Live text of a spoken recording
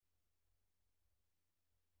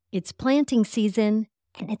It's planting season,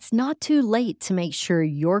 and it's not too late to make sure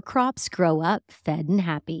your crops grow up fed and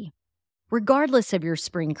happy. Regardless of your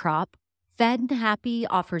spring crop, Fed and Happy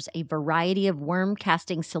offers a variety of worm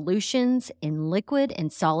casting solutions in liquid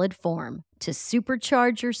and solid form to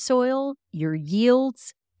supercharge your soil, your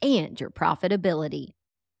yields, and your profitability.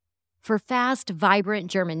 For fast,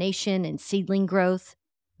 vibrant germination and seedling growth,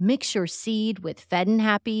 mix your seed with Fed and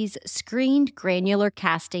Happy's screened granular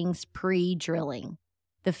castings pre-drilling.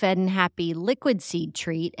 The Fed and Happy liquid seed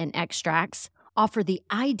treat and extracts offer the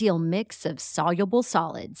ideal mix of soluble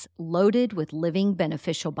solids loaded with living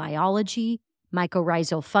beneficial biology,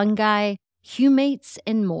 mycorrhizal fungi, humates,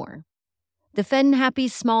 and more. The Fed and Happy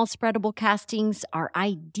small spreadable castings are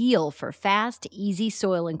ideal for fast, easy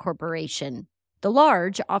soil incorporation. The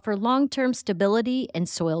large offer long-term stability and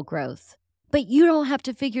soil growth. But you don't have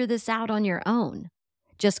to figure this out on your own.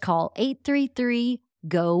 Just call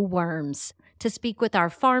 833-GO-WORMS to speak with our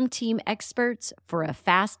farm team experts for a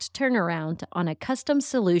fast turnaround on a custom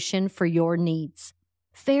solution for your needs.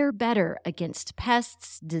 Fare better against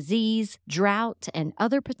pests, disease, drought, and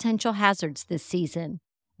other potential hazards this season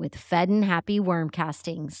with Fed and Happy worm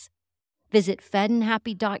castings. Visit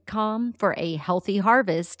fedandhappy.com for a healthy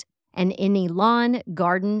harvest and any lawn,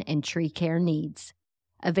 garden, and tree care needs.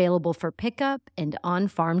 Available for pickup and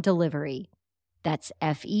on-farm delivery. That's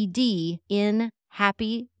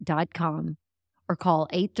FEDNhappy.com. Or call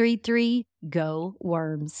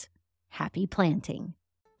 833-GO-WORMS. Happy planting.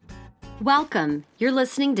 Welcome. You're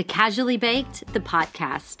listening to Casually Baked, the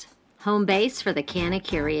podcast. Home base for the canna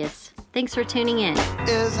curious. Thanks for tuning in.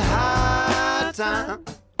 It's high time.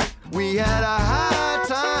 We had a high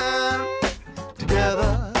time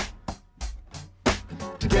together.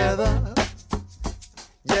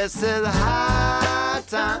 Yes, it's high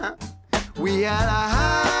time. We had a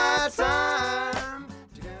high time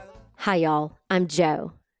together. Hi, y'all. I'm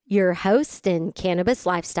Jo, your host and cannabis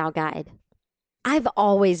lifestyle guide. I've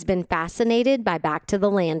always been fascinated by Back to the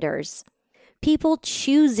Landers, people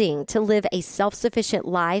choosing to live a self-sufficient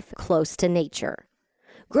life close to nature,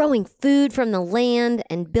 growing food from the land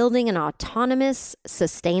and building an autonomous,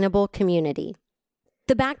 sustainable community.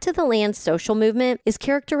 The Back to the Land social movement is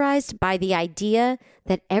characterized by the idea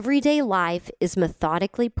that everyday life is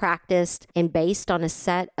methodically practiced and based on a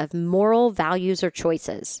set of moral values or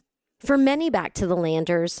choices. For many Back to the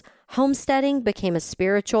Landers, homesteading became a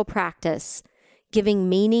spiritual practice, giving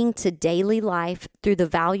meaning to daily life through the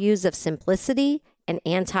values of simplicity and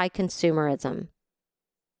anti-consumerism.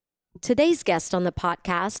 Today's guest on the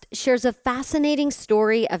podcast shares a fascinating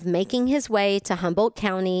story of making his way to Humboldt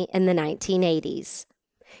County in the 1980s.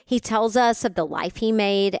 He tells us of the life he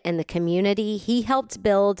made and the community he helped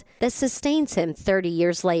build that sustains him 30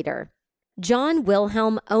 years later. John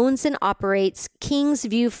Wilhelm owns and operates Kings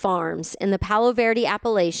View Farms in the Palo Verde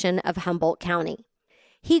appellation of Humboldt County.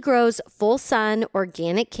 He grows full-sun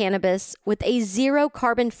organic cannabis with a zero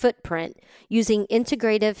carbon footprint using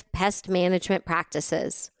integrative pest management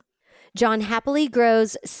practices. John happily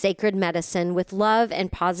grows sacred medicine with love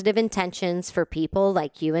and positive intentions for people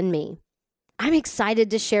like you and me. I'm excited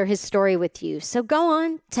to share his story with you, so go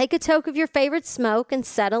on, take a toke of your favorite smoke and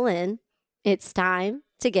settle in. It's time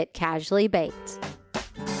to get casually baked.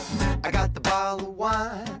 I got the bottle of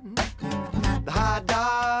wine, the high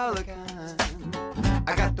dollar kind.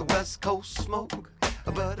 I got the West Coast smoke, but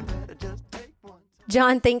I better just take one.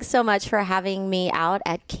 John, thanks so much for having me out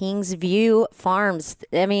at Kings View Farms.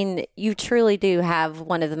 I mean, you truly do have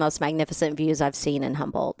one of the most magnificent views I've seen in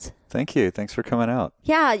Humboldt. Thank you. Thanks for coming out.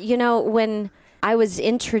 Yeah, you know, when I was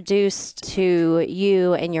introduced to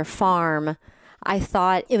you and your farm, I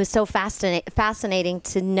thought it was so fascinating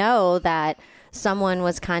to know that someone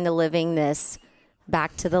was kind of living this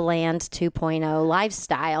back to the land 2.0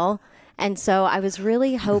 lifestyle. And so I was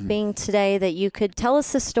really hoping today that you could tell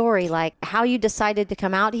us the story, like how you decided to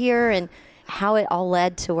come out here and how it all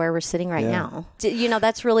led to where we're sitting right now. You know,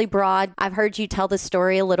 that's really broad. I've heard you tell the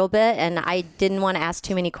story a little bit, and I didn't want to ask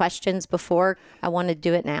too many questions before. I wanted to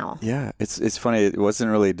do it now. Yeah, it's funny. It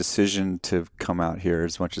wasn't really a decision to come out here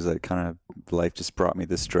as much as I kind of, life just brought me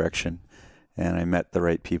this direction. And I met the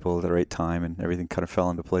right people at the right time, and everything kind of fell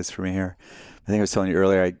into place for me here. I think I was telling you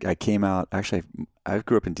earlier, I came out, actually, I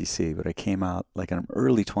grew up in D.C., but I came out like in my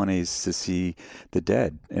early 20s to see The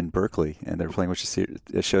Dead in Berkeley, and they were playing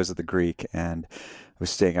shows at the Greek, and I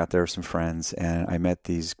was staying out there with some friends, and I met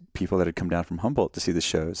these people that had come down from Humboldt to see the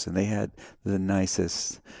shows, and they had the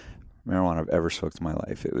nicest marijuana I've ever smoked in my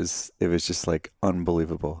life. It was just like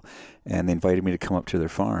unbelievable. And they invited me to come up to their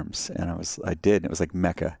farms, and I did. And it was like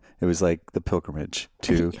Mecca. It was like the pilgrimage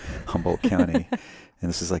to Humboldt County. And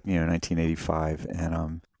this is like, 1985.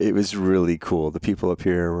 And it was really cool. The people up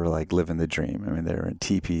here were like living the dream. I mean, they're in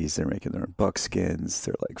teepees, they're making their own buckskins,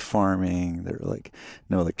 they're like farming, they're like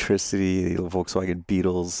no electricity, Volkswagen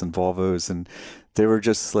Beetles and Volvos. And they were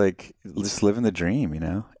just living the dream,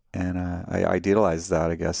 And I idealized that,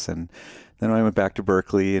 I guess. And then I went back to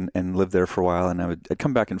Berkeley and lived there for a while. And I'd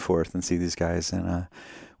come back and forth and see these guys. And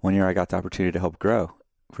one year I got the opportunity to help grow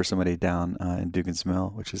for somebody down in Dugan's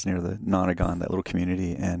Mill, which is near the Nonagon, that little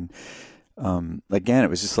community. And again, it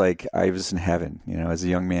was just like I was in heaven, as a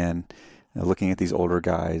young man, looking at these older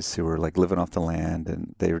guys who were like living off the land,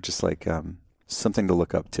 and they were just like something to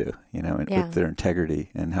look up to, with their integrity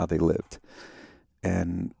and how they lived.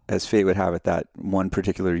 And as fate would have it, that one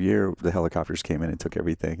particular year, the helicopters came in and took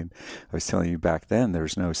everything. And I was telling you, back then, there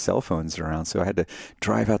was no cell phones around. So I had to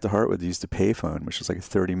drive out to Hartwood to use the payphone, which was like a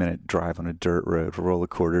 30-minute drive on a dirt road, a roll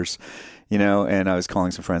of quarters, and I was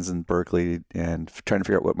calling some friends in Berkeley and trying to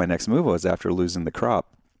figure out what my next move was after losing the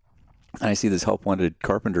crop. And I see this help wanted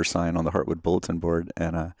carpenter sign on the Hartwood bulletin board.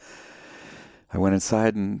 And I went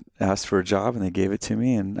inside and asked for a job, and they gave it to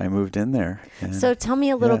me, and I moved in there. So tell me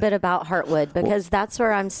a little bit about Hartwood, because that's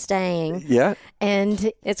where I'm staying. Yeah.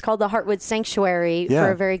 And it's called the Hartwood Sanctuary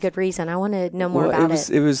for a very good reason. I want to know more about it.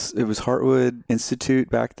 It was Hartwood Institute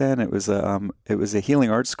back then. It was a healing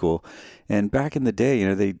arts school. And back in the day,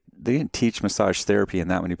 they didn't teach massage therapy in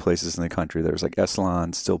that many places in the country. There was like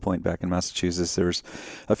Esalen, Still Point back in Massachusetts. There was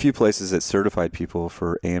a few places that certified people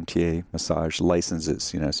for AMTA massage licenses,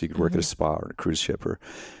 so you could work at a spa or a cruise ship or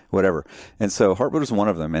whatever. And so Hartwood was one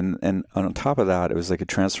of them. And on top of that, it was like a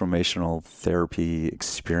transformational therapy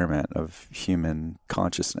experiment of human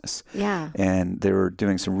consciousness. Yeah. And they were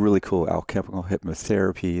doing some really cool alchemical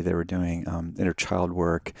hypnotherapy. They were doing inner child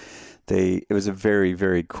work. It was a very,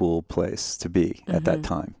 very cool place to be at that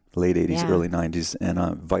time. Late 80s, early 90s, and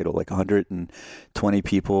vital, like 120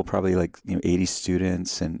 people, probably like 80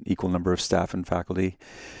 students and equal number of staff and faculty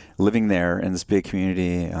living there in this big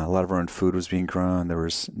community. A lot of our own food was being grown. There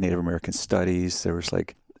was Native American studies. There was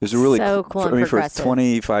it was a really so cool. For a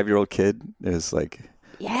 25-year-old kid, it was like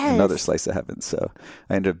another slice of heaven. So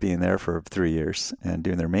I ended up being there for 3 years and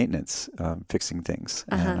doing their maintenance, fixing things,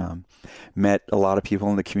 and met a lot of people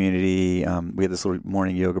in the community. We had this little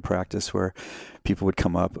morning yoga practice where people would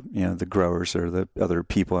come up, the growers or the other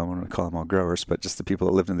people, I want to call them all growers, but just the people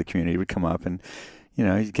that lived in the community would come up and,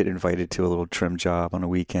 you'd get invited to a little trim job on a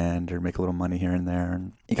weekend or make a little money here and there.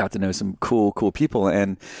 And you got to know some cool people.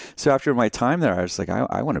 And so after my time there, I was like,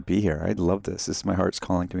 I want to be here. I love this. This is my heart's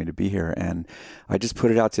calling to me to be here. And I just put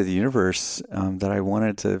it out to the universe that I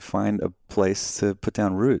wanted to find a place to put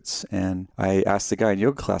down roots. And I asked the guy in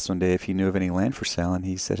yoga class one day if he knew of any land for sale. And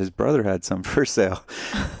he said his brother had some for sale.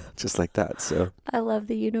 Just like that. So I love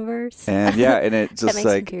the universe. And and it just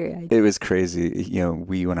it was crazy.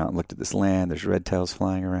 We went out and looked at this land. There's red tails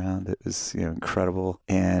flying around. It was incredible.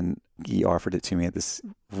 And he offered it to me at this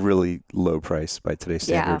really low price by today's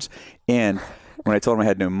standards. And when I told him I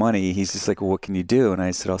had no money, he's just like, well, what can you do? And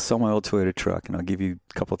I said, I'll sell my old Toyota truck and I'll give you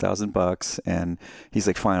a couple $1,000. And he's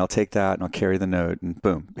like, fine, I'll take that and I'll carry the note. And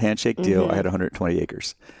boom, handshake deal. I had 120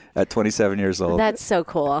 acres at 27 years old. That's so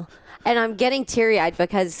cool. And I'm getting teary-eyed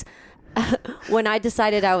because when I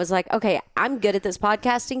decided, I was like, okay, I'm good at this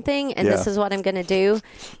podcasting thing and this is what I'm going to do.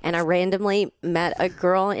 And I randomly met a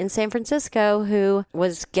girl in San Francisco who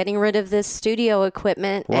was getting rid of this studio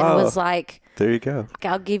equipment and was like, there you go.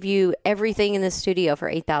 I'll give you everything in the studio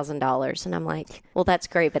for $8,000. And I'm like, well, that's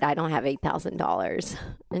great, but I don't have $8,000.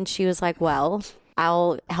 And she was like, well,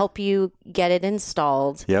 I'll help you get it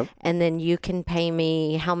installed. Yep. And then you can pay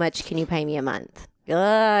me, how much can you pay me a month?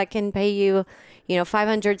 I can pay you,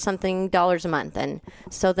 $500 something a month. And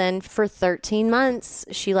so then for 13 months,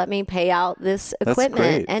 she let me pay out this equipment.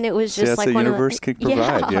 That's great. And it was just that's like the one universe of the, can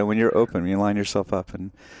provide. When you're open, when you line yourself up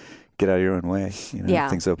and get out of your own way,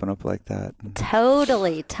 things open up like that.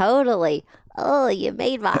 Totally. Oh, you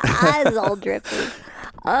made my eyes all drippy.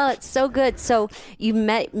 Oh, it's so good. So you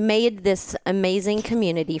made this amazing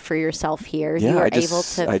community for yourself here. Yeah, you were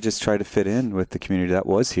I just try to fit in with the community that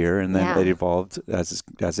was here, and then it evolved as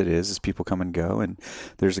it is, as people come and go. And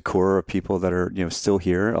there's a core of people that are still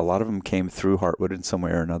here. A lot of them came through Hartwood in some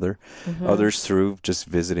way or another. Others through just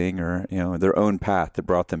visiting or their own path that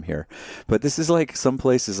brought them here. But this is like some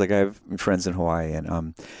places. Like I have friends in Hawaii,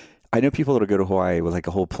 and I know people that'll go to Hawaii with like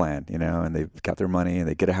a whole plan, and they've got their money and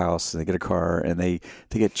they get a house and they get a car and they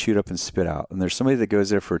get chewed up and spit out. And there's somebody that goes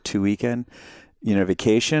there for a 2 weekend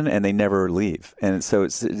vacation, and they never leave. And so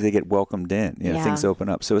they get welcomed in, things open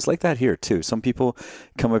up. So it's like that here too. Some people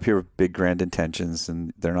come up here with big grand intentions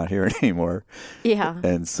and they're not here anymore. Yeah.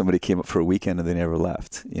 And somebody came up for a weekend and they never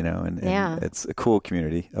left, and it's a cool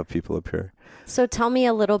community of people up here. So tell me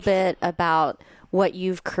a little bit about what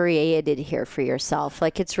you've created here for yourself.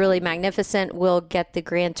 Like, it's really magnificent. We'll get the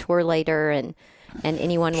grand tour later, and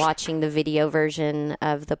anyone watching the video version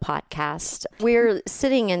of the podcast. We're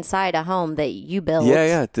sitting inside a home that you built.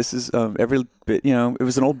 Yeah. This is every bit, it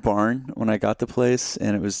was an old barn when I got the place,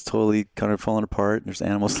 and it was totally kind of falling apart. There's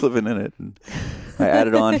animals living in it. And I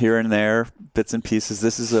added on here and there, bits and pieces.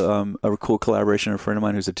 This is a cool collaboration. A friend of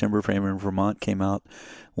mine who's a timber framer in Vermont came out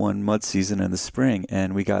one mud season in the spring,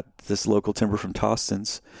 and we got this local timber from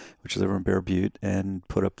Tostin's, which is over in Bear Butte, and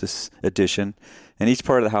put up this addition. And each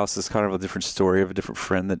part of the house is kind of a different story of a different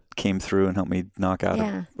friend that came through and helped me knock out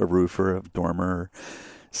a roof or a dormer or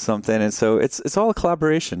something. And so it's all a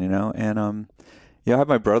collaboration, And I have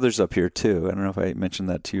my brothers up here too. I don't know if I mentioned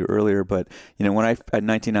that to you earlier, but in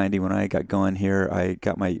 1990 when I got going here, I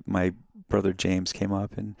got my brother James came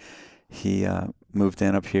up, and he moved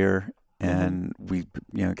in up here. And we,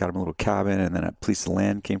 got him a little cabin, and then a piece of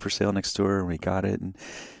land came for sale next door, and we got it. And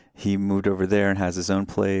he moved over there and has his own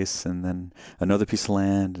place, and then another piece of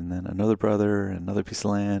land, and then another brother, and another piece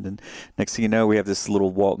of land. And next thing you know, we have this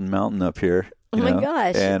little Walton Mountain up here. Oh my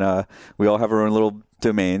gosh. And we all have our own little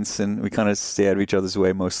domains, and we kind of stay out of each other's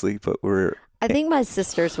way mostly, but I think my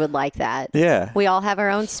sisters would like that. Yeah. We all have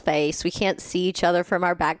our own space. We can't see each other from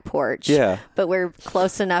our back porch. Yeah. But we're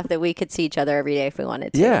close enough that we could see each other every day if we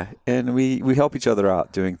wanted to. Yeah. And we help each other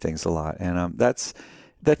out doing things a lot. And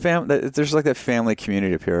there's like that family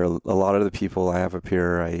community up here. A lot of the people I have up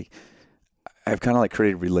here, I've kind of like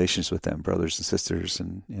created relations with them, brothers and sisters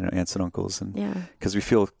and, aunts and uncles. And because we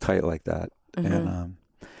feel tight like that. Mm-hmm.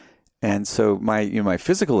 And so my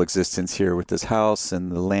physical existence here with this house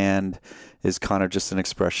and the land is kind of just an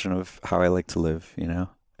expression of how I like to live.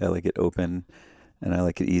 I like it open, and I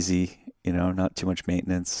like it easy. Not too much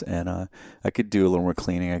maintenance, and I could do a little more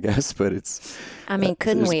cleaning, I guess. But it's couldn't we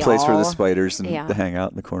all? There's a place for the spiders and to hang out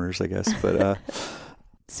in the corners, I guess. But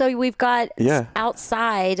so we've got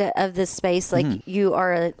outside of this space, like you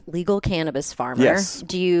are a legal cannabis farmer. Yes.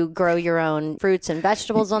 Do you grow your own fruits and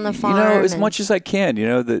vegetables on the farm? As much as I can.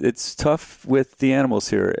 It's tough with the animals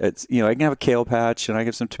here. It's I can have a kale patch, and I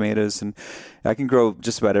have some tomatoes, and I can grow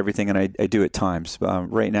just about everything, and I do at times. But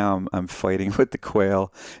right now I'm fighting with the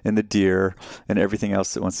quail and the deer and everything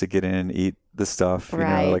else that wants to get in and eat the stuff.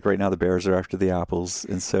 Right. Like right now the bears are after the apples,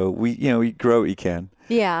 and so we grow what you can.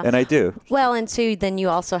 Yeah. And I do. Well, and so then you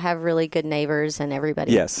also have really good neighbors, and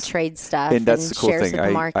everybody trades stuff and that's the cool shares thing. at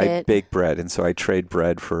the market. I bake bread, and so I trade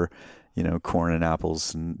bread for, corn and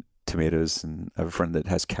apples and tomatoes, and I have a friend that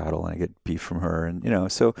has cattle, and I get beef from her,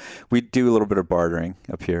 and so we do a little bit of bartering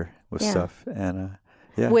up here with stuff, and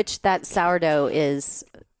which that sourdough is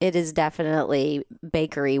definitely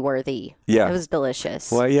bakery worthy. Yeah, it was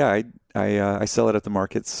delicious. Well, yeah, I sell it at the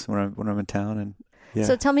markets when I'm in town, and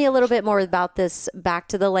So tell me a little bit more about this Back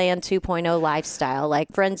to the Land 2.0 lifestyle. Like,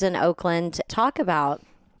 friends in Oakland, talk about,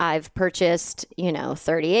 I've purchased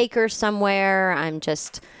 30 acres somewhere. I'm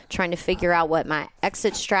just trying to figure out what my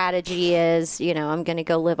exit strategy is. I'm going to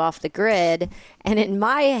go live off the grid. And in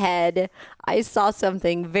my head, I saw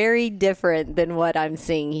something very different than what I'm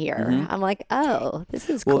seeing here. Mm-hmm. I'm like, oh, this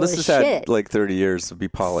is cool. Well, this has had like 30 years to be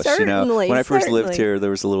polished. Certainly, when I first lived here, there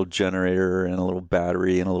was a little generator and a little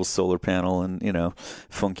battery and a little solar panel and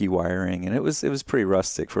funky wiring, and it was pretty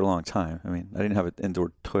rustic for a long time. I mean, I didn't have an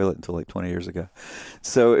indoor toilet until like 20 years ago,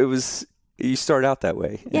 so it was. You start out that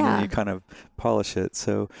way, and then you kind of polish it.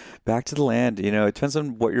 So back to the land, it depends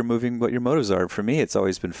on what you're moving, what your motives are. For me, it's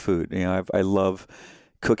always been food. I love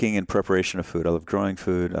cooking and preparation of food. I love growing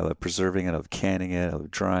food. I love preserving it. I love canning it. I love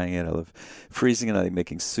drying it. I love freezing it. I like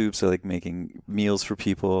making soups. I like making meals for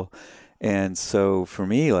people. And so for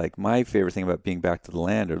me, like, my favorite thing about being back to the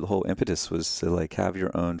land, or the whole impetus, was to like have your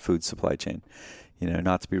own food supply chain.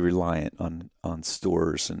 Not to be reliant on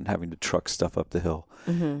stores and having to truck stuff up the hill.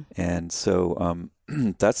 Mm-hmm. And so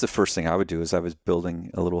that's the first thing I would do. Is I was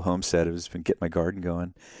building a little homestead. It was get my garden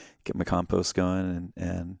going, get my compost going,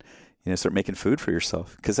 and start making food for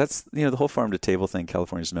yourself. Because that's, the whole farm to table thing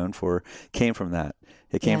California's known for came from that.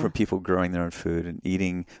 It came from people growing their own food and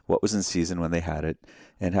eating what was in season when they had it,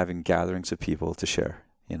 and having gatherings of people to share.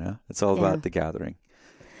 It's all about the gathering.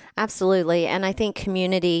 Absolutely. And I think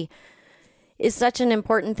community is such an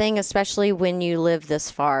important thing, especially when you live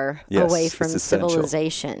this far away from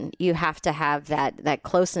civilization. You have to have that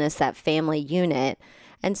closeness, that family unit.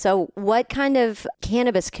 And so what kind of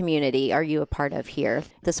cannabis community are you a part of here?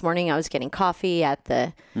 This morning I was getting coffee at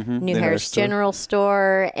the New Harris General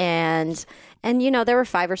Store, and there were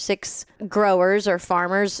 5 or 6 growers or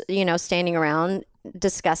farmers, standing around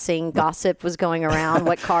discussing. Gossip was going around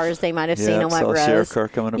what cars they might have seen on what roads. Sheriff car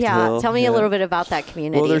coming up the hill. Tell me a little bit about that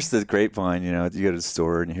community. Well, there's the grapevine, you go to the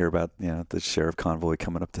store and you hear about, the sheriff convoy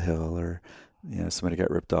coming up the hill, or somebody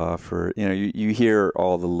got ripped off, or, you hear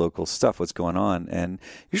all the local stuff, what's going on. And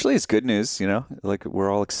usually it's good news, like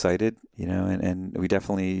we're all excited, and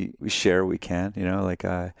we share what we can,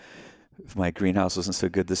 if my greenhouse wasn't so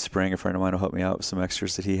good this spring, a friend of mine will help me out with some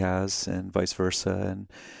extras that he has, and vice versa. And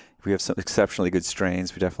if we have some exceptionally good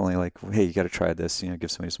strains, we definitely hey, you got to try this,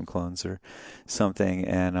 give somebody some clones or something.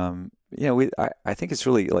 And, I think it's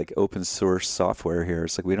really like open source software here.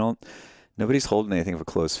 It's like nobody's holding anything of a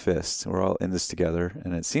closed fist. We're all in this together,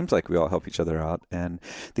 and it seems like we all help each other out. And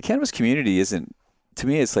the cannabis community isn't, to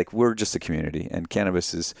me, it's like we're just a community, and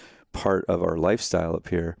cannabis is part of our lifestyle up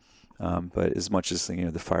here. But as much as,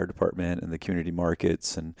 the fire department and the community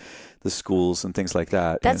markets and the schools and things like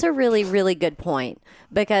that. That's a really, really good point,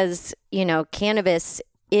 because, cannabis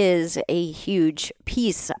is a huge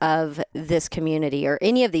piece of this community, or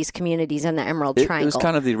any of these communities in the Emerald Triangle. It was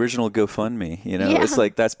kind of the original GoFundMe, Yeah. It's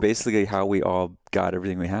like that's basically how we all got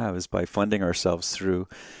everything we have, is by funding ourselves through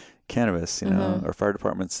cannabis. Our fire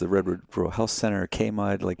departments, the Redwood Rural Health Center,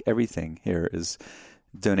 KMUD, like everything here is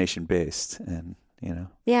donation based, and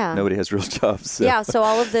nobody has real jobs. So. So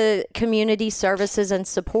all of the community services and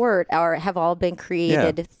support have all been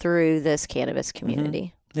created through this cannabis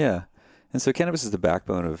community. Yeah. And so cannabis is the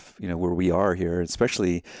backbone of, where we are here,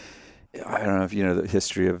 especially, I don't know if you know the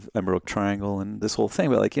history of Emerald Triangle and this whole thing,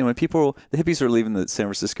 but when the hippies were leaving the San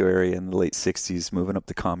Francisco area in the late 60s, moving up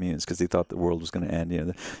to communes because they thought the world was going to end,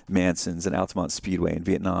 the Mansons and Altamont Speedway in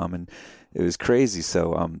Vietnam, and it was crazy.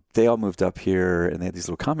 So they all moved up here, and they had these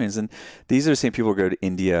little communes. And these are the same people who go to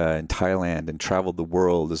India and Thailand and traveled the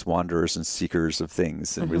world as wanderers and seekers of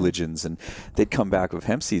things and religions. And they'd come back with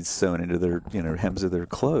hemp seeds sewn into their, hems of their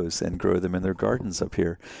clothes and grow them in their gardens up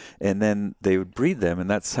here. And then they would breed them. And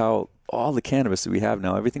that's how all the cannabis that we have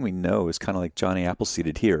now, everything we know is kind of like Johnny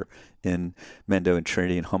Appleseeded here in Mendo and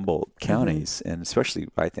Trinity and Humboldt counties. And especially,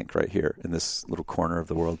 I think, right here in this little corner of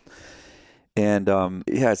the world. And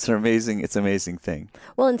it's an amazing thing.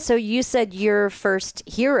 Well, and so you said your first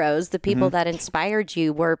heroes, the people that inspired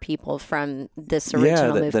you, were people from this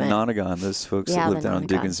original movement. The Nonagon, those folks that lived down on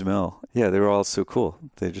Dugan's Mill. Yeah, they were all so cool.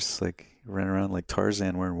 They just ran around like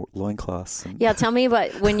Tarzan wearing loincloths. Tell me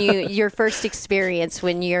about your first experience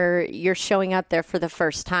when you're showing up there for the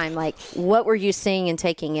first time. Like, what were you seeing and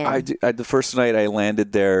taking in? The first night I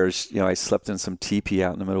landed there, I slept in some teepee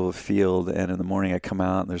out in the middle of a field, and in the morning I come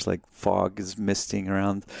out and there's fog is misting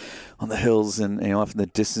around on the hills, and off in the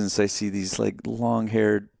distance I see these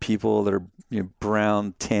long-haired people that are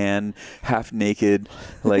brown, tan, half naked,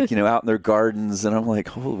 out in their gardens, and I'm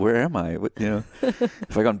like, oh, where am I? What,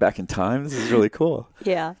 have I gone back in time? This is really cool.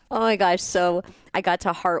 Yeah. Oh my gosh. So I got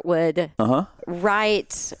to Heartwood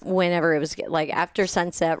right whenever it was after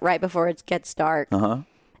sunset, right before it gets dark.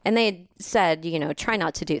 And they had said, try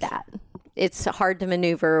not to do that. It's hard to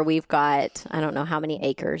maneuver. We've got, I don't know how many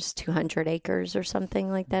acres, 200 acres or something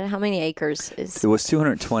like that. How many acres is... It was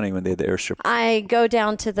 220 when they had the airstrip. I go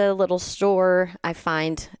down to the little store. I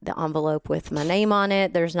find the envelope with my name on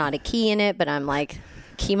it. There's not a key in it, but I'm like,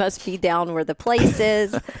 key must be down where the place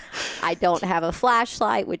is. I don't have a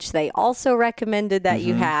flashlight, which they also recommended that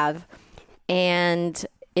you have. And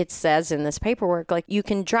it says in this paperwork, you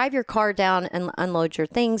can drive your car down and unload your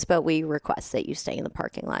things, but we request that you stay in the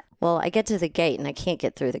parking lot. Well, I get to the gate and I can't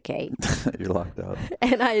get through the gate. You're locked out.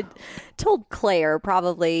 And I told Claire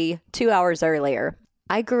probably 2 hours earlier,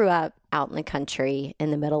 I grew up out in the country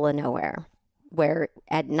in the middle of nowhere, where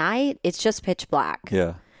at night it's just pitch black.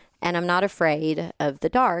 Yeah. And I'm not afraid of the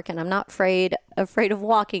dark, and I'm not afraid of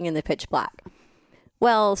walking in the pitch black.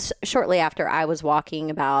 Well, shortly after, I was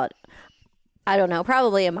walking about, I don't know,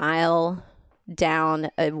 probably a mile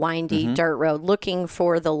down a windy dirt road looking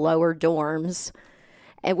for the lower dorms,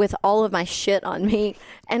 and with all of my shit on me.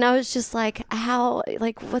 And I was just like, how,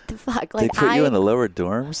 what the fuck? They put you in the lower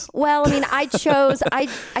dorms? Well, I mean, I chose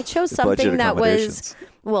something that was,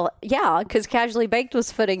 well, yeah, because Casually Baked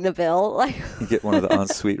was footing the bill. You get one of the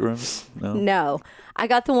ensuite rooms? No. I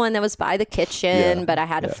got the one that was by the kitchen, but I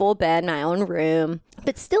had a full bed, my own room.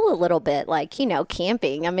 But still a little bit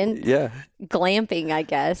camping. I mean, glamping, I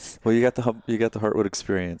guess. Well, you got the Heartwood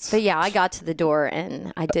experience. But yeah, I got to the door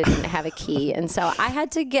and I didn't have a key, and so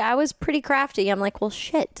I was pretty crafty. I'm like, well,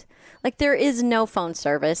 shit. There is no phone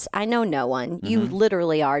service. I know no one. You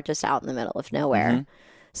literally are just out in the middle of nowhere.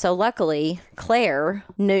 So luckily, Claire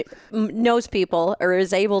knows people or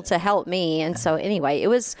is able to help me. And so anyway, it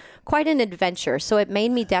was quite an adventure. So it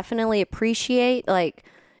made me definitely appreciate like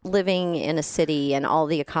living in a city and all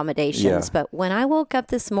the accommodations. Yeah. But when I woke up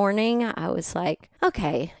this morning, I was like,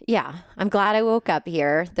 okay, yeah, I'm glad I woke up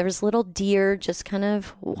here. There was little deer just kind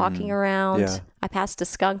of walking around. Yeah. I passed a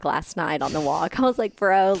skunk last night on the walk. I was like,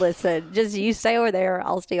 bro, listen, just you stay over there.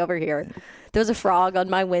 I'll stay over here. There was a frog on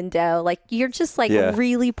my window. Like, you're just like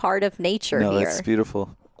really part of nature No, here. that's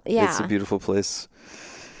beautiful. Yeah. It's a beautiful place.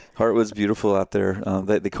 Heartwood's beautiful out there.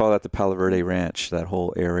 They call that the Palo Verde Ranch. That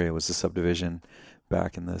whole area was a subdivision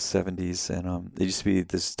back in the 70s. And there used to be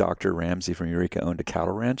this Dr. Ramsey from Eureka owned a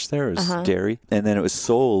cattle ranch there. It was dairy. And then it was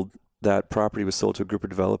sold. That property was sold to a group of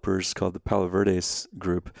developers called the Palo Verdes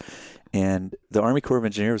Group. And the Army Corps of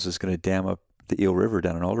Engineers was going to dam up the Eel River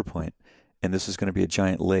down in Alder Point. And this was going to be a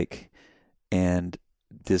giant lake. And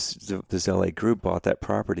this LA group bought that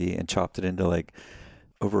property and chopped it into like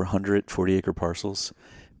over 100 40-acre parcels,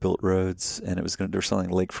 built roads, and they're selling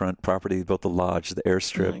lakefront property. They built the lodge, the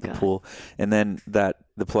airstrip, the pool, and then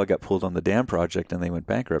the plug got pulled on the dam project, and they went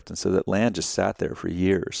bankrupt. And so that land just sat there for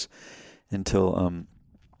years until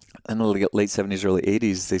in the late 70s, early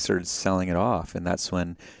 80s, they started selling it off, and that's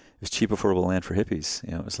when it was cheap, affordable land for hippies.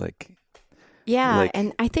 You know, it was like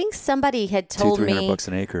and I think somebody had told me $200-300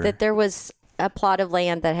 an acre. that there was a plot of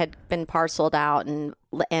land that had been parceled out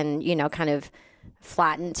and you know, kind of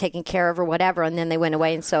flattened, taken care of or whatever, and then they went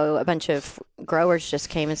away, and so a bunch of growers just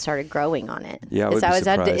came and started growing on it. Yeah, is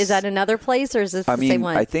that another place, or is this the same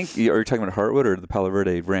one? I think are you talking about Heartwood or the Palo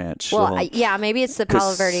Verde Ranch? Well, maybe it's the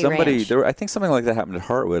Palo Verde Ranch. I think something like that happened at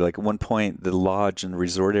Heartwood. Like at one point, the lodge and the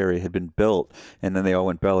resort area had been built, and then they all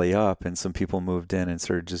went belly up, and some people moved in and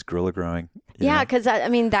started just guerrilla growing. Yeah, because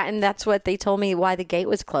that's what they told me why the gate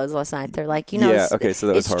was closed last night. They're like, so that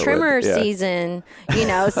was Heartwood. Trimmer season,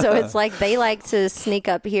 so it's like they like to sneak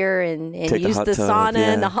up here and use the sauna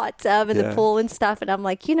and the hot tub and the pool and stuff. And I'm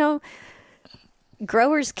like,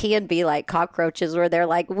 growers can be like cockroaches where they're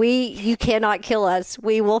like, you cannot kill us.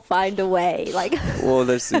 We will find a way. Like, well,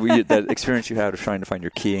 that experience you had of trying to find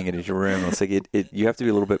your key and get into your room. It's like you have to be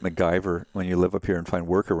a little bit MacGyver when you live up here and find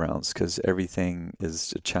workarounds because everything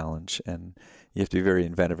is a challenge and you have to be very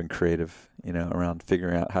inventive and creative, around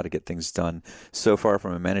figuring out how to get things done so far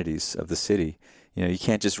from amenities of the city. You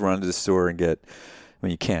can't just run to the store and get,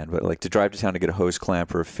 you can, but like to drive to town to get a hose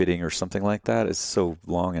clamp or a fitting or something like that is so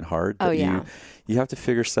long and hard that you have to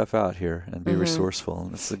figure stuff out here and be resourceful.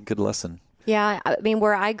 And it's a good lesson. Yeah. I mean,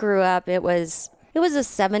 where I grew up, it was a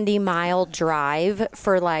 70-mile drive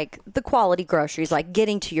for like the quality groceries, like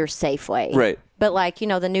getting to your Safeway. Right. But like,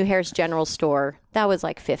 the New Harris General Store, that was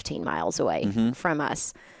like 15 miles away from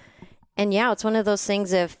us. And it's one of those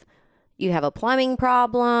things if you have a plumbing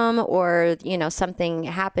problem or, something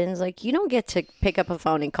happens, like you don't get to pick up a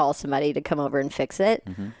phone and call somebody to come over and fix it.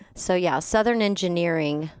 So Southern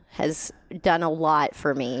Engineering has done a lot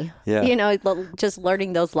for me. Yeah. Just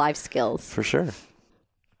learning those life skills. For sure.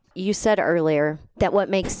 You said earlier that what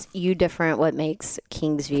makes you different, what makes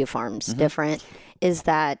Kingsview Farms different is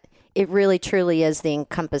that it really truly is the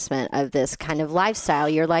encompassment of this kind of lifestyle.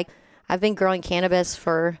 You're like, I've been growing cannabis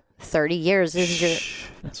for 30 years. This is your...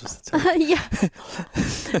 Yeah.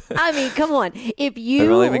 I mean, come on. If you...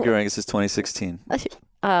 I've only been growing since 2016.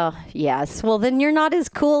 Oh, yes. Well, then you're not as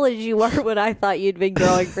cool as you were when I thought you'd been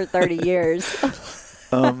growing for 30 years.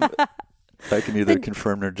 I can neither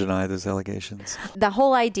confirm nor deny those allegations. The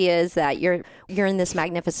whole idea is that you're in this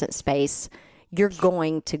magnificent space. You're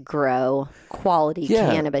going to grow quality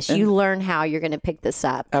cannabis. You learn how you're going to pick this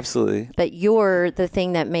up. Absolutely. But the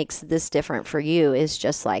thing that makes this different for you is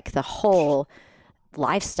just like the whole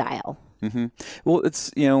lifestyle. Well,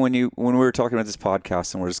 it's, when we were talking about this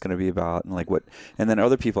podcast and what it's going to be about and like and then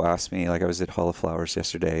other people asked me, like I was at Hall of Flowers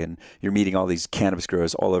yesterday and you're meeting all these cannabis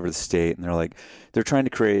growers all over the state and they're trying to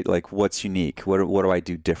create like what's unique. What do I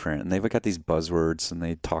do different? And they've got these buzzwords and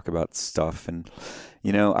they talk about stuff and,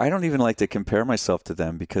 I don't even like to compare myself to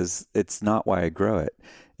them because it's not why I grow it.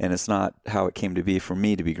 And it's not how it came to be for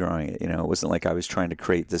me to be growing it. It wasn't like I was trying to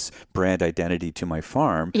create this brand identity to my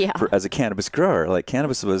farm as a cannabis grower. Like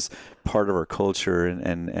cannabis was part of our culture.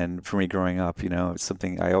 And for me growing up, it's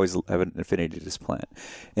something I always have an affinity to this plant.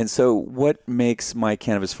 And so what makes my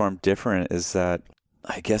cannabis farm different is that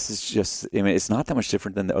I guess it's just, it's not that much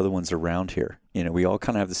different than the other ones around here. We all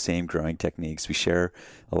kind of have the same growing techniques. We share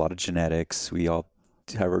a lot of genetics. We all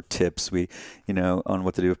have our tips, on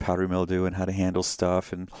what to do with powdery mildew and how to handle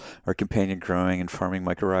stuff and our companion growing and farming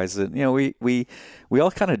mycorrhiza. We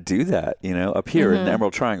all kind of do that, up here in the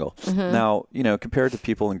Emerald Triangle. Now, compared to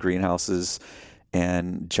people in greenhouses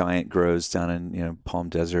and giant grows down in Palm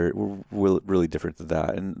Desert. We're really different than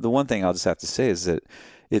that. And the one thing I'll just have to say is that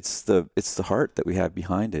it's the heart that we have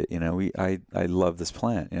behind it. I love this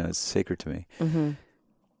plant. It's sacred to me. Mm-hmm.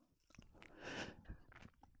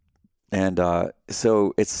 And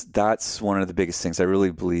so that's one of the biggest things. I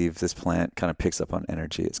really believe this plant kind of picks up on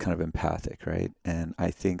energy. It's kind of empathic, right? And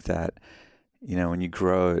I think that, when you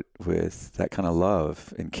grow it with that kind of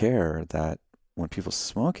love and care, that when people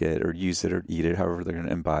smoke it or use it or eat it, however they're going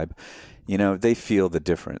to imbibe, they feel the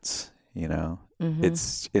difference, Mm-hmm.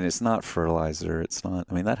 It's not fertilizer. It's not,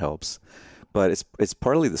 that helps. But it's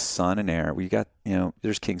partly the sun and air. We got,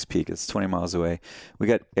 there's Kings Peak. It's 20 miles away. We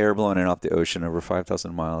got air blowing in off the ocean over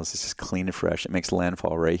 5,000 miles. It's just clean and fresh. It makes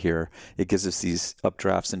landfall right here. It gives us these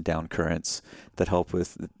updrafts and down currents that help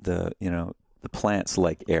with the plants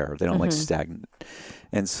like air. They don't like stagnant.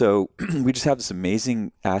 And so we just have this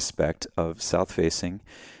amazing aspect of south facing.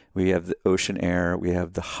 We have the ocean air. We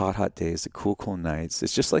have the hot days, the cool nights.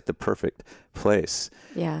 It's just like the perfect place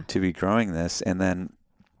to be growing this. And then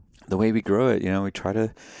the way we grow it, we try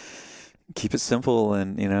to keep it simple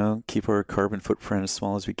and, keep our carbon footprint as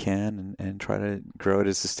small as we can and try to grow it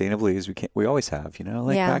as sustainably as we can. We always have,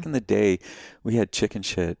 back in the day, we had chicken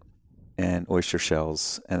shit and oyster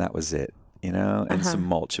shells, and that was it, and some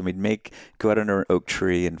mulch. And we'd go out under an oak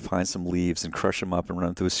tree and find some leaves and crush them up and run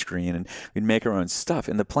them through a screen. And we'd make our own stuff.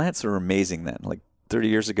 And the plants were amazing then. Like 30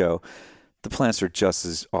 years ago, the plants are just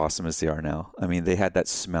as awesome as they are now. They had that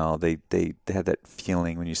smell. They had that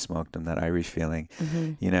feeling when you smoked them, that Irish feeling.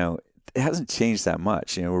 Mm-hmm. It hasn't changed that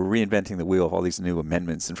much. We're reinventing the wheel of all these new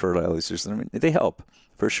amendments and fertilizers. They help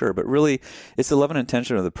for sure. But really, it's the love and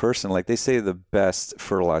intention of the person. Like they say, the best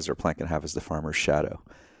fertilizer a plant can have is the farmer's shadow.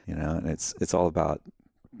 And it's all about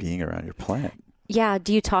being around your plant. Yeah.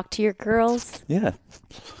 Do you talk to your girls? Yeah.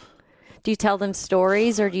 Do you tell them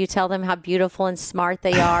stories, or do you tell them how beautiful and smart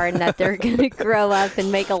they are and that they're going to grow up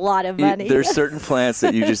and make a lot of money? There's certain plants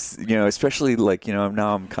that you just, especially like, now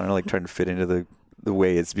I'm kind of like trying to fit into the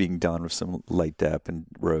way it's being done with some light dep and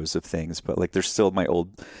rows of things. But like, there's still my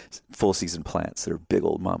old full season plants that are big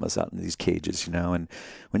old mamas out in these cages, and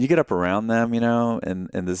when you get up around them, and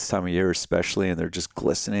this time of year especially, and they're just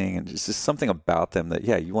glistening, and it's just something about them that,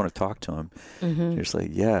 you want to talk to them. Mm-hmm. You're just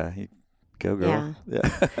like, go girl.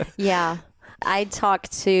 Yeah. Yeah. I talk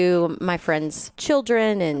to my friends'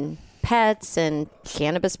 children and pets and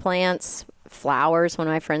cannabis plants, flowers. One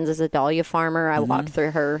of my friends is a dahlia farmer. I walk through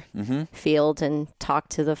her field and talk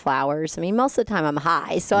to the flowers. Most of the time I'm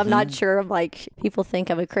high, so I'm not sure. I'm like, people think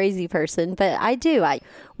I'm a crazy person, but I do.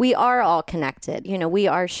 We are all connected. We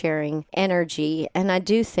are sharing energy. And I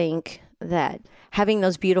do think that having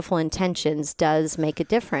those beautiful intentions does make a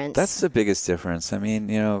difference. That's the biggest difference.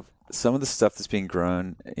 Some of the stuff that's being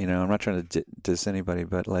grown, I'm not trying to diss anybody,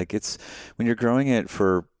 but like it's when you're growing it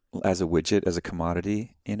as a widget, as a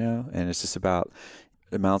commodity, and it's just about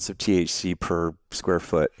amounts of THC per square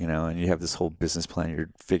foot, and you have this whole business plan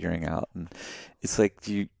you're figuring out. And it's like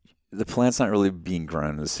the plant's not really being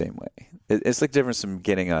grown in the same way. It's like different from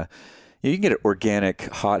getting you can get an organic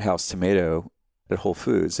hothouse tomato at Whole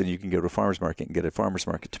Foods, and you can go to a farmer's market and get a farmer's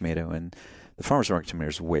market tomato, and the farmer's market tomato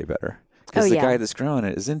is way better. Because the guy that's growing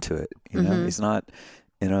it is into it. He's not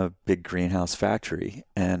in a big greenhouse factory.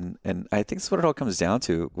 And I think that's what it all comes down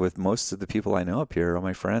to with most of the people I know up here, all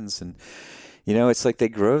my friends. And, it's like they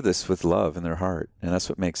grow this with love in their heart. And that's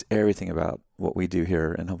what makes everything about what we do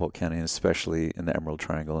here in Humboldt County, and especially in the Emerald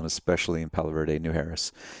Triangle, and especially in Palo Verde, New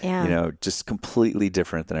Harris, just completely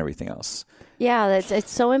different than everything else. Yeah,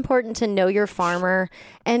 it's so important to know your farmer.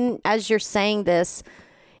 And as you're saying this,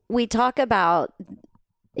 we talk about,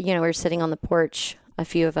 we're sitting on the porch. A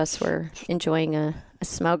few of us were enjoying a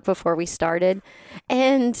smoke before we started.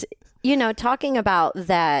 And, talking about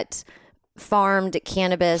that farmed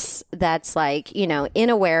cannabis that's like, in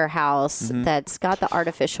a warehouse that's got the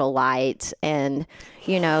artificial light and,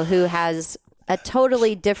 who has a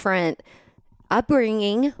totally different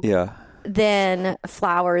upbringing than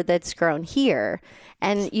flower that's grown here.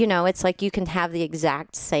 And, it's like you can have the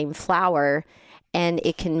exact same flower and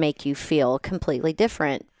it can make you feel completely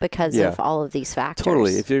different because of all of these factors.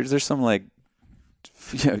 Totally. If there's some like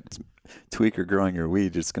tweaker growing your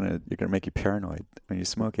weed, you're gonna make you paranoid when you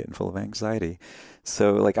smoke it and full of anxiety.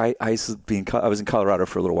 So like I was in Colorado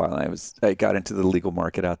for a little while, and I got into the legal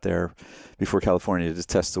market out there before California to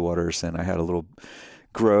test the waters, and I had a little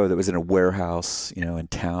grow that was in a warehouse, in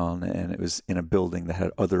town, and it was in a building that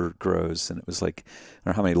had other grows, and it was like, I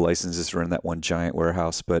don't know how many licenses were in that one giant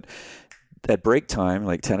warehouse, but at break time,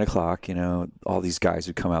 like 10 o'clock, all these guys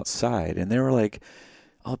would come outside, and they were like,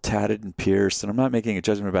 all tatted and pierced. And I'm not making a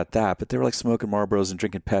judgment about that, but they were like smoking Marlboros and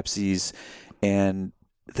drinking Pepsis, and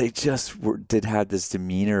they just did have this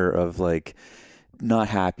demeanor of like not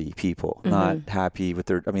happy people, not happy with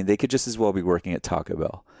their. I mean, they could just as well be working at Taco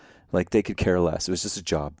Bell. Like they could care less. It was just a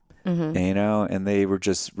job, and, and they were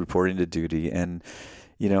just reporting to duty. And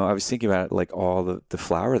I was thinking about like all the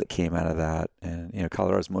flower that came out of that, and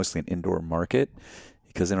Colorado is mostly an indoor market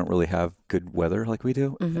because they don't really have good weather like we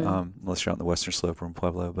do, unless you're on the western slope or in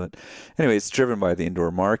Pueblo. But anyway, it's driven by the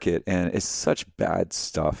indoor market, and it's such bad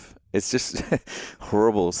stuff. It's just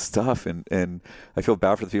horrible stuff, and I feel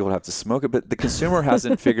bad for the people who have to smoke it. But the consumer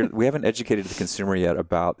hasn't we haven't educated the consumer yet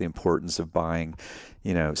about the importance of buying,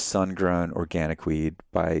 sun-grown organic weed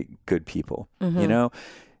by good people.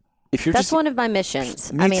 If you're That's one of my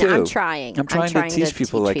missions. Me too. I'm trying. I'm trying to teach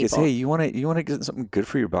people like, hey, you want to get something good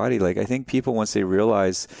for your body. Like I think people, once they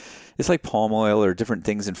realize it's like palm oil or different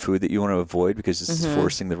things in food that you want to avoid because this is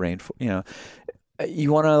forcing the rain.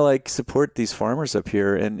 You want to like support these farmers up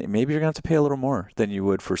here, and maybe you're gonna have to pay a little more than you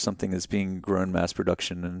would for something that's being grown mass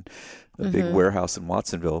production in a big warehouse in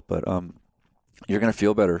Watsonville. But you're gonna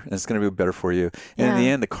feel better, and it's gonna be better for you. And in the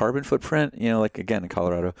end, the carbon footprint, like again in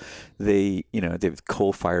Colorado, they have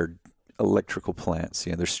coal-fired electrical plants.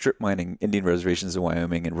 They're strip mining Indian reservations in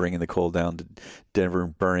Wyoming and bringing the coal down to Denver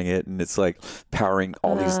and burning it, and it's like powering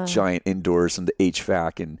all these giant indoors and the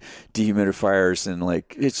HVAC and dehumidifiers, and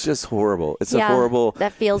like it's just horrible. It's a horrible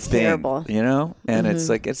that feels thing, terrible, and it's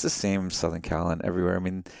like it's the same Southern Cal and everywhere. I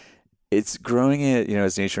mean, it's growing it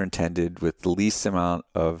as nature intended with the least amount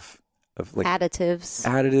of like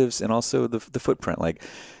additives and also the footprint, like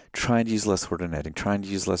trying to use less hortonetting, trying to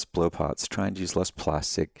use less blow pots, trying to use less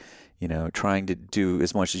plastic, trying to do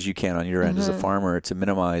as much as you can on your end as a farmer to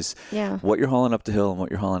minimize what you're hauling up the hill and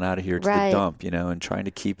what you're hauling out of here to the dump, and trying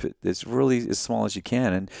to keep it as really as small as you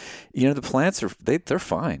can. And, the plants they're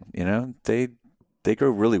fine, they grow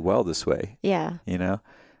really well this way. Yeah.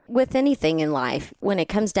 With anything in life, when it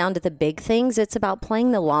comes down to the big things, it's about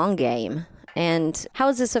playing the long game. And how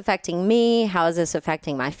is this affecting me? How is this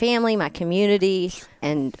affecting my family, my community,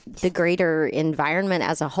 and the greater environment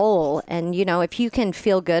as a whole? And, if you can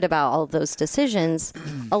feel good about all of those decisions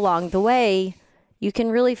along the way, you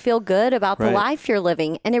can really feel good about the life you're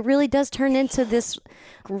living. And it really does turn into this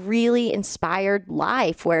really inspired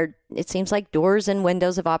life where it seems like doors and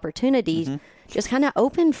windows of opportunity just kind of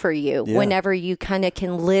open for you whenever you kind of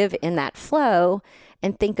can live in that flow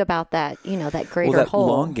and think about that, that greater whole.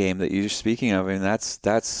 That long game that you're speaking of,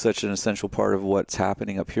 that's such an essential part of what's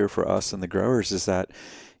happening up here for us and the growers is that,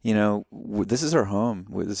 this is our home.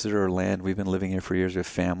 This is our land. We've been living here for years. We have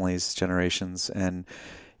families, generations. And,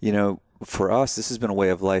 for us, this has been a way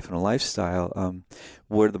of life and a lifestyle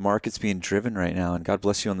where the market's being driven right now. And God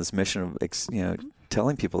bless you on this mission of,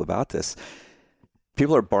 telling people about this.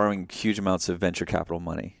 People are borrowing huge amounts of venture capital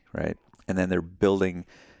money, right? And then they're building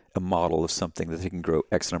a model of something that they can grow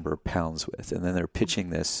X number of pounds with. And then they're pitching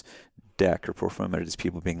this deck or portfolio to these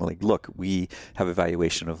people being like, look, we have a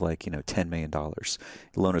valuation of like, $10 million.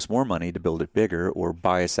 Loan us more money to build it bigger or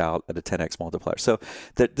buy us out at a 10x multiplier. So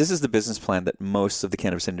this is the business plan that most of the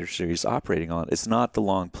cannabis industry is operating on. It's not the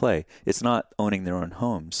long play. It's not owning their own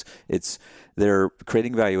homes. It's they're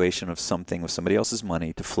creating valuation of something with somebody else's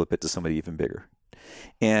money to flip it to somebody even bigger.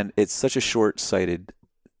 And it's such a short-sighted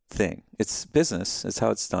thing. It's business. It's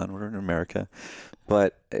how it's done. We're in America.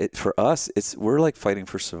 But for us, we're like fighting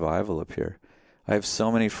for survival up here. I have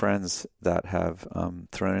so many friends that have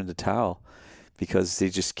thrown in the towel because they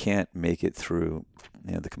just can't make it through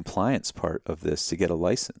the compliance part of this to get a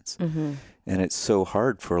license. And it's so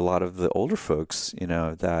hard for a lot of the older folks,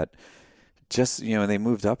 that just, when they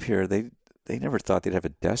moved up here, they never thought they'd have a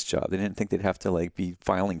desk job. They didn't think they'd have to like be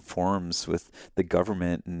filing forms with the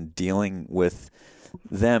government and dealing with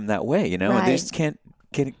them that way, and they just can't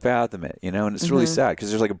fathom it, and it's really sad because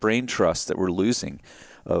there's like a brain trust that we're losing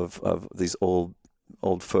of these old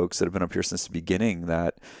folks that have been up here since the beginning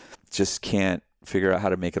that just can't figure out how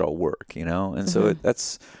to make it all work, and so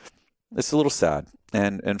it's a little sad.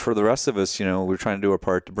 And for the rest of us, we're trying to do our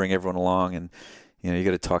part to bring everyone along, and you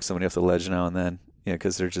got to talk somebody off the ledge now and then,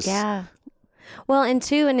 because they're just well, and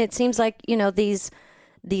it seems like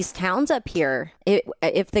these towns up here,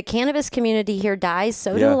 if the cannabis community here dies,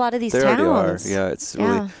 so do a lot of these towns. Yeah, it's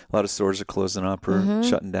really a lot of stores are closing up or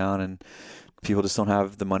shutting down, and people just don't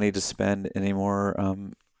have the money to spend anymore,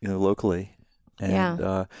 locally.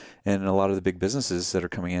 And and a lot of the big businesses that are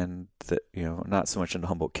coming in that, not so much into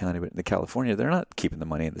Humboldt County, but into California, they're not keeping the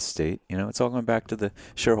money in the state. It's all going back to the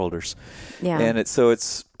shareholders. Yeah. And it's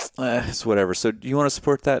whatever. So do you want to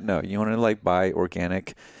support that? No. You want to buy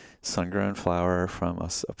organic sun-grown flower from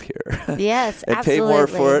us up here. Yes, and absolutely. pay more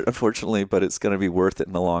for it, unfortunately, but it's going to be worth it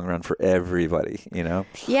in the long run for everybody, you know?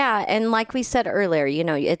 Yeah. And like we said earlier, you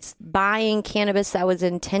know, it's buying cannabis that was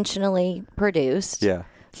intentionally produced. Yeah.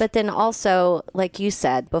 But then also, like you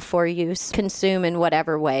said, before you consume in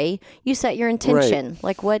whatever way, you set your intention. Right.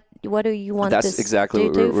 Like, what do you want That's this exactly to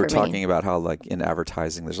what do we're for me? talking about, how like in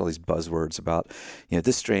advertising, there's all these buzzwords about, you know,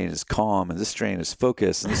 this strain is calm and this strain is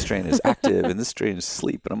focus and this strain is active and this strain is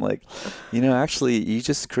sleep. And I'm like, you know, actually you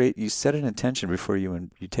set an intention before you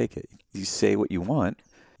take it. You say what you want,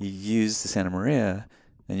 you use the Santa Maria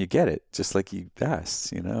and you get it just like you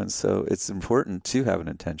asked, you know? And so it's important to have an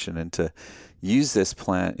intention and to use this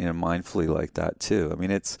plant, you know, mindfully like that too. I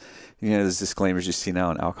mean, it's, you know, there's disclaimers you see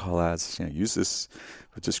now in alcohol ads, you know, use this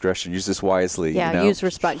with discretion, use this wisely. Yeah, you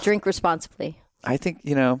know? drink responsibly. I think,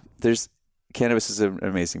 you know, cannabis is an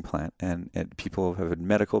amazing plant and people have had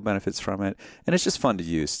medical benefits from it. And it's just fun to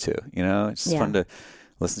use too, you know, it's just fun to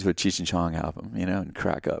listen to a Cheech and Chong album, you know, and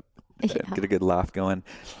crack up. Get a good laugh going.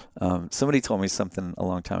 Somebody told me something a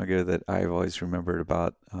long time ago that I've always remembered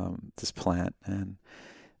about this plant, and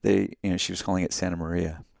she was calling it Santa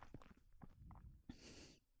Maria.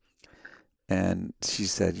 And she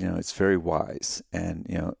said, you know, it's very wise, and,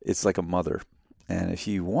 you know, it's like a mother. And if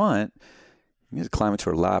you want, you can just climb into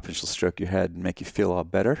her lap and she'll stroke your head and make you feel all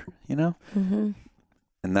better, you know? Mm-hmm.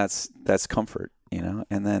 And that's comfort, you know?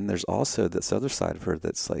 And then there's also this other side of her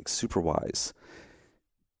that's like super wise.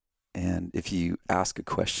 And if you ask a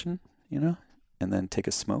question, you know, and then take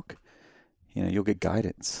a smoke, you know, you'll get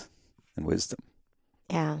guidance and wisdom.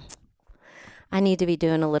 Yeah. I need to be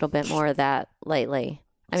doing a little bit more of that lately.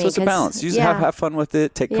 So it's a balance. Have fun with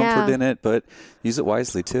it, take comfort in it, but use it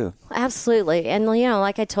wisely too. Absolutely. And, you know,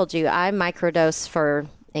 like I told you, I microdose for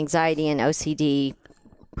anxiety and OCD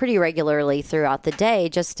pretty regularly throughout the day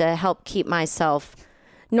just to help keep myself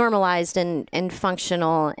normalized and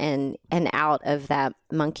functional and out of that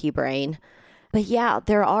monkey brain. But yeah,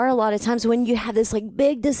 there are a lot of times when you have this like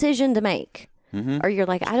big decision to make. Mm-hmm. Or you're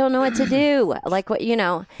like, I don't know what to do. Like what, you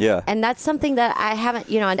know. Yeah. And that's something that I haven't,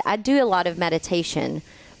 you know, I do a lot of meditation,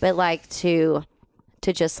 but like to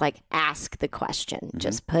just like ask the question, mm-hmm.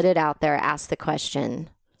 just put it out there, ask the question.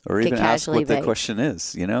 Or even ask what the question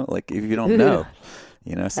is, you know, like if you don't know,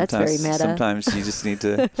 you know, sometimes you just need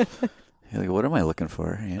to, you're like, what am I looking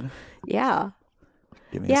for? You know? Yeah.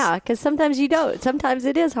 Yeah. Because sometimes you don't. Sometimes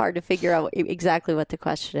it is hard to figure out exactly what the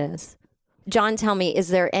question is. John, tell me, is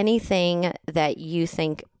there anything that you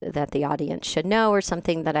think that the audience should know or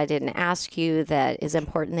something that I didn't ask you that is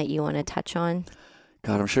important that you want to touch on?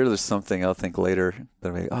 God, I'm sure there's something I'll think later that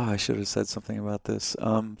I'm like, I should have said something about this.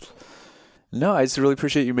 No, I just really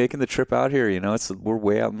appreciate you making the trip out here. You know, we're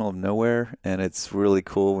way out in the middle of nowhere, and it's really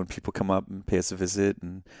cool when people come up and pay us a visit.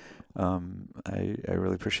 And I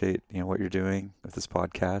really appreciate, you know, what you're doing with this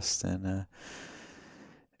podcast. And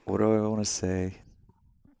what do I want to say?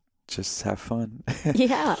 Just have fun.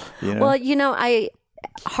 Yeah. You know? Well, you know,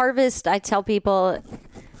 Harvest, I tell people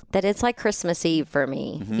that it's like Christmas Eve for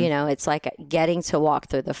me. Mm-hmm. You know, it's like getting to walk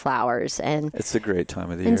through the flowers and it's a great time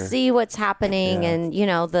of the year and see what's happening. Yeah. And, you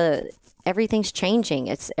know, everything's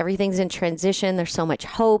changing. Everything's in transition. There's so much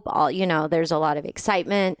hope. There's a lot of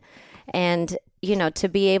excitement, and, you know, to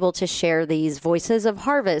be able to share these voices of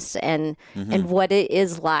harvest and what it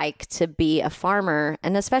is like to be a farmer,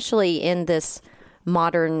 and especially in this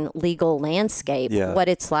modern legal landscape, what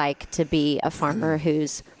it's like to be a farmer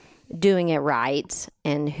who's doing it right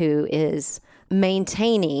and who is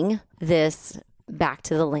maintaining this back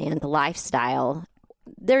to the land lifestyle.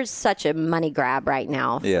 There's such a money grab right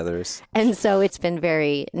now. Yeah, there is. And so it's been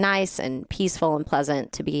very nice and peaceful and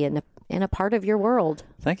pleasant to be in a part of your world.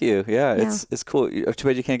 Thank you. Yeah, it's cool. Too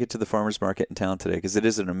bad you can't get to the farmer's market in town today, because it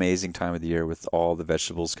is an amazing time of the year with all the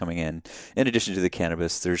vegetables coming in. In addition to the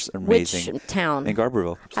cannabis, there's amazing. Which town? In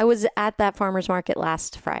Garberville. I was at that farmer's market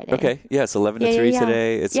last Friday. Okay. Yeah, it's 11 to 3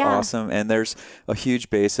 today. It's awesome. And there's a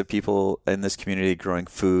huge base of people in this community growing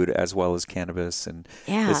food as well as cannabis. And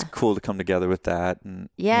it's cool to come together with that. And,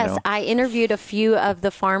 yes, you know. I interviewed a few of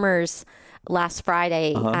the farmers last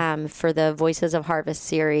Friday for the Voices of Harvest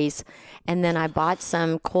series. And then I bought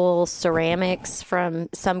some cool ceramics from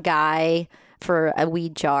some guy for a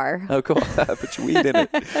weed jar. Oh, cool. Put your weed in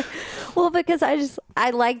it. Well, because I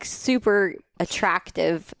like super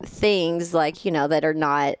attractive things, like, you know, that are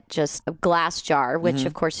not just a glass jar, which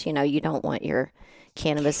of course, you know, you don't want your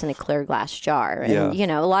cannabis in a clear glass jar. And, you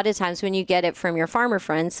know, a lot of times when you get it from your farmer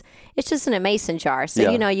friends, it's just in a mason jar.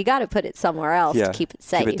 So, you know, you got to put it somewhere else to keep it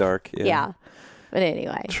safe. Keep it dark. Yeah. But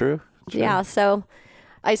anyway. True. Yeah. So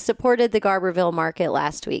I supported the Garberville market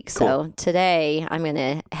last week. Cool. So today I'm going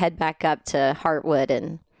to head back up to Heartwood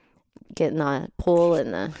and get in the pool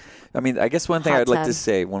and the I mean, I guess one thing hot I'd like tub. to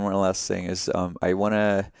say, one more last thing is, I want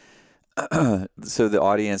to, so the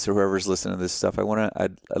audience or whoever's listening to this stuff,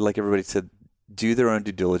 I'd like everybody to do their own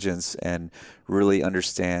due diligence and really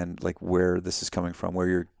understand like where this is coming from, where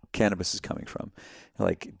your cannabis is coming from.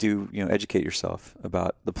 Like educate yourself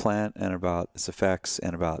about the plant and about its effects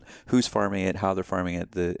and about who's farming it, how they're farming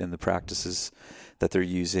it, and the practices that they're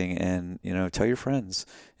using, and, tell your friends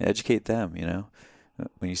and educate them,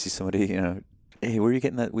 when you see somebody, hey, where are you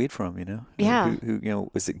getting that weed from? Yeah. Who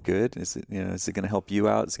is it good? Is it, is it going to help you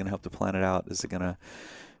out? Is it going to help the planet out? Is it going to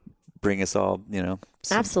bring us all,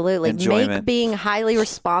 some Absolutely. enjoyment? Make being highly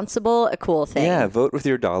responsible a cool thing. Yeah, vote with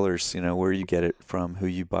your dollars, where you get it from, who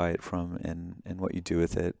you buy it from, and what you do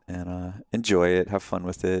with it, and enjoy it, have fun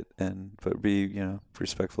with it, but be,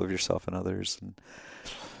 respectful of yourself and others. And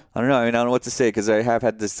I don't know. I don't know what to say, because I have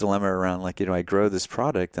had this dilemma around, like, I grow this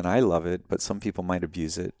product and I love it, but some people might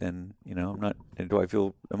abuse it. And, I'm not,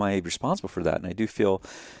 am I responsible for that? And I do feel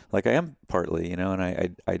like I am partly, and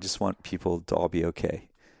I just want people to all be okay.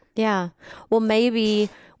 Yeah. Well, maybe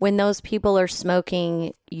when those people are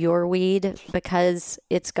smoking your weed because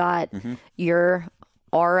it's got your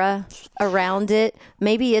aura around it,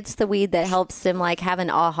 maybe it's the weed that helps them like have an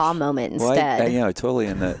aha moment instead. Well, totally.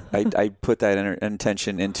 And I put that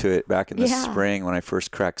intention into it back in the Yeah. spring when I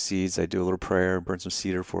first cracked seeds. I do a little prayer, burn some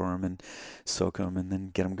cedar for them, and soak them, and then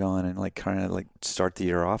get them going, and like kind of like start the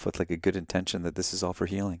year off with like a good intention that this is all for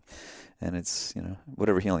healing. And it's,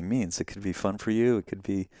 whatever healing means. It could be fun for you. It could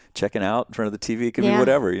be checking out in front of the TV. It could be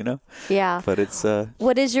whatever, Yeah. But it's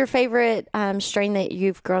What is your favorite strain that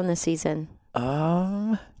you've grown this season?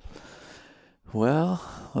 Well,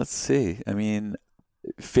 let's see. I mean,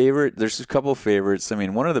 there's a couple of favorites. I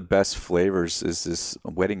mean, one of the best flavors is this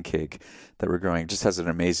wedding cake that we're growing. It just has an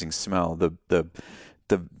amazing smell. The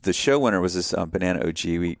show winner was this Banana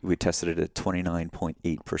OG. We tested it at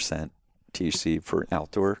 29.8% THC for an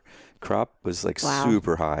outdoor crop. It was like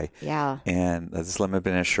super high. Yeah. And this lemon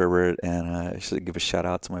banana sherbet, and I should give a shout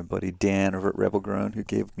out to my buddy Dan over at Rebel Grown, who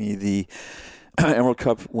gave me the Emerald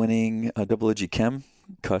Cup winning Double OG Chem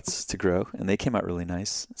cuts to grow, and they came out really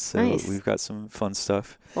nice. So Nice. we've got some fun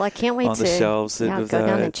stuff. Well, I can't wait on to the shelves. go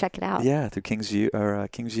down and check it out. Yeah, through Kingsview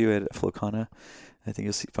at Flocana. I think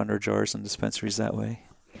you'll find our jars and dispensaries that way.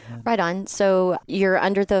 Right on. So you're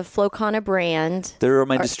under the Flocana brand. They're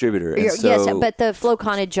my distributor. And Yes, but the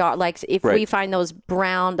Flocana jar, like if we Right. find those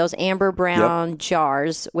amber brown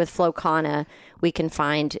jars with Flocana, we can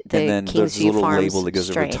find the and then there's a Kingsview little Farms label that goes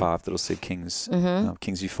strain. over the top that'll say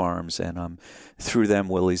Kingsview Farms, and through them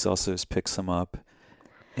Willie's also picks them up.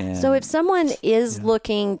 And So if someone is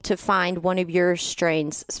looking to find one of your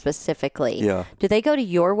strains specifically, do they go to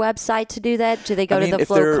your website to do that? Do they go to the if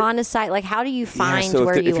they're- Flocana site? Like, how do you find so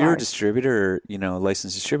where if you you're are? a distributor,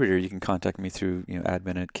 licensed distributor, you can contact me through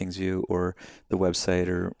admin at Kingsview or the website,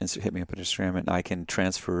 or hit me up on Instagram, and I can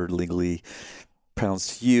transfer legally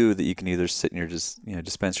pounds to you that you can either sit in your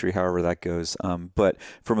dispensary, however that goes. But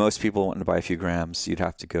for most people wanting to buy a few grams, you'd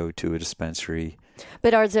have to go to a dispensary.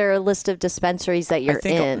 But are there a list of dispensaries that you're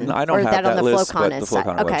in? I don't or have that on the list, but Flocana the site?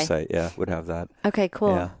 Flocana Okay. website, would have that. Okay,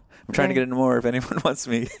 cool. Yeah. I'm trying to get into more if anyone wants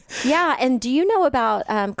me. Yeah, and do you know about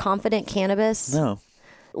Confident Cannabis? No.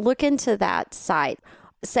 Look into that site.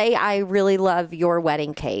 Say I really love your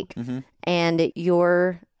wedding cake, and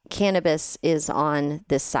your cannabis is on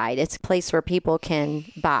this site. It's a place where people can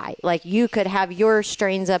buy. Like, you could have your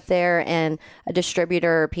strains up there, and a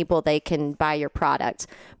distributor or people, they can buy your products.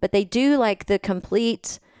 But they do like the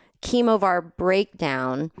complete chemovar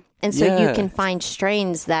breakdown. And so you can find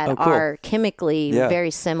strains that cool. are chemically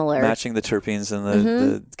very similar. Matching the terpenes and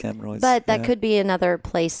the cannabinoids. But that could be another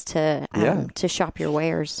place to shop your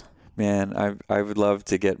wares. Man, I would love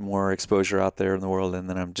to get more exposure out there in the world, and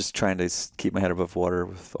then I'm just trying to keep my head above water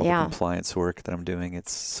with all the compliance work that I'm doing.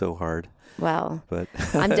 It's so hard. Well, But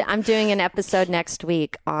I'm doing an episode next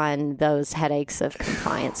week on those headaches of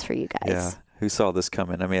compliance for you guys. yeah, who saw this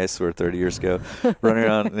coming? I mean, I swear 30 years ago, running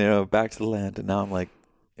around, back to the land, and now I'm like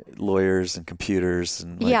lawyers and computers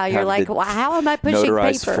and You're having like, to well, how am I pushing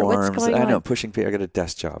notarize paper? What's forms. going on? I know, pushing paper. I got a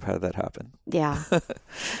desk job. How did that happen? Yeah.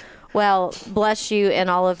 Well, bless you and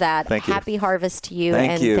all of that. Thank you. Happy harvest to you.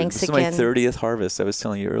 Thank and you. Thanks this again. is my 30th harvest. I was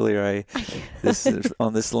telling you earlier. This is,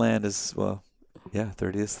 on this land is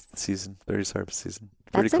 30th season, 30th harvest season.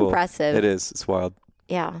 Pretty That's cool. impressive. It is. It's wild.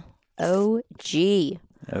 Yeah. OG. Oh, gee.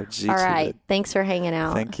 All right. Thanks for hanging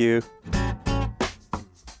out. Thank you.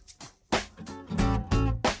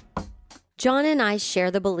 John and I share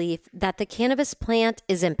the belief that the cannabis plant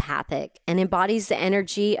is empathic and embodies the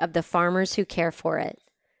energy of the farmers who care for it.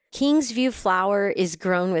 Kingsview flower is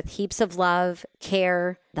grown with heaps of love,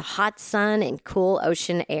 care, the hot sun, and cool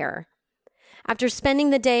ocean air. After spending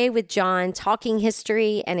the day with John talking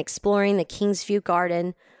history and exploring the Kingsview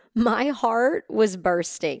garden, my heart was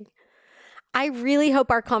bursting. I really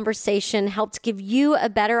hope our conversation helped give you a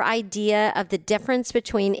better idea of the difference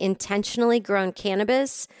between intentionally grown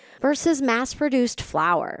cannabis versus mass-produced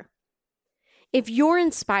flower. If you're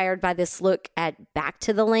inspired by this look at Back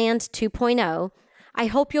to the Land 2.0, I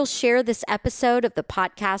hope you'll share this episode of the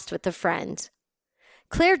podcast with a friend.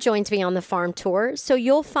 Claire joins me on the farm tour, so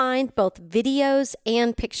you'll find both videos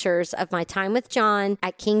and pictures of my time with John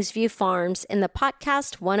at Kingsview Farms in the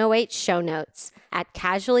Podcast 108 show notes at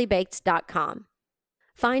casuallybaked.com.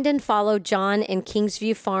 Find and follow John and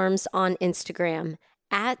Kingsview Farms on Instagram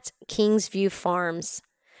at Kingsview Farms.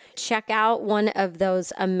 Check out one of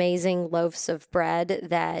those amazing loaves of bread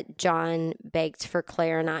that John baked for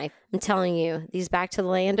Claire and I. I'm telling you, these Back to the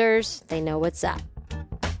Landers, they know what's up.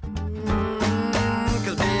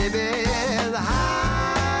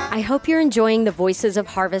 I hope you're enjoying the Voices of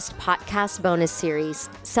Harvest podcast bonus series,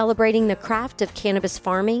 celebrating the craft of cannabis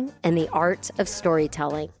farming and the art of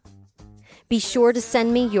storytelling. Be sure to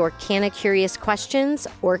send me your Canna-Curious questions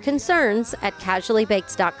or concerns at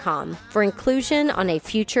casuallybaked.com for inclusion on a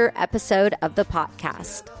future episode of the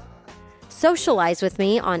podcast. Socialize with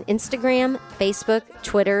me on Instagram, Facebook,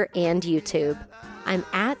 Twitter, and YouTube. I'm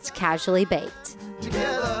at Casually Baked.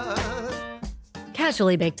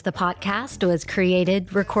 Casually Baked, the podcast, was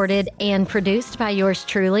created, recorded, and produced by yours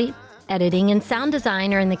truly. Editing and sound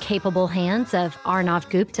design are in the capable hands of Arnav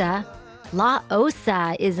Gupta. La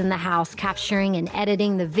Osa is in the house capturing and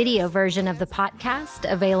editing the video version of the podcast,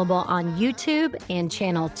 available on YouTube and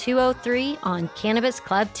channel 203 on Cannabis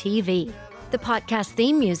Club TV. The podcast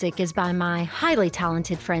theme music is by my highly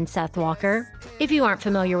talented friend Seth Walker. If you aren't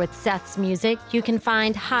familiar with Seth's music, you can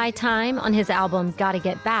find High Time on his album Gotta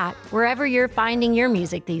Get Back wherever you're finding your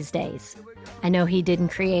music these days. I know he didn't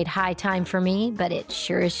create High Time for me, but it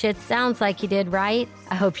sure as shit sounds like he did, right?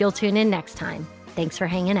 I hope you'll tune in next time. Thanks for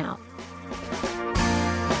hanging out.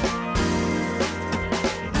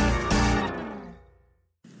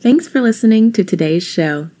 Thanks for listening to today's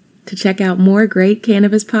show. To check out more great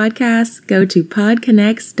cannabis podcasts, go to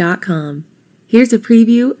podconnects.com. Here's a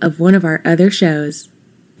preview of one of our other shows.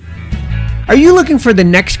 Are you looking for the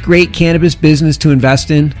next great cannabis business to invest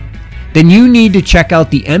in? Then you need to check out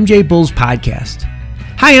the MJ Bulls podcast.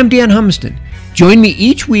 Hi, I'm Dan Humiston. Join me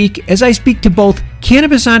each week as I speak to both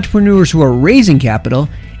cannabis entrepreneurs who are raising capital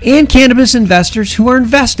and cannabis investors who are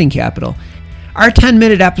investing capital. Our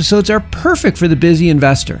 10-minute episodes are perfect for the busy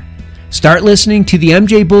investor. Start listening to the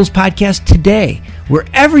MJ Bulls podcast today,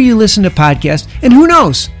 wherever you listen to podcasts, and who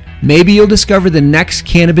knows, maybe you'll discover the next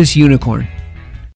cannabis unicorn.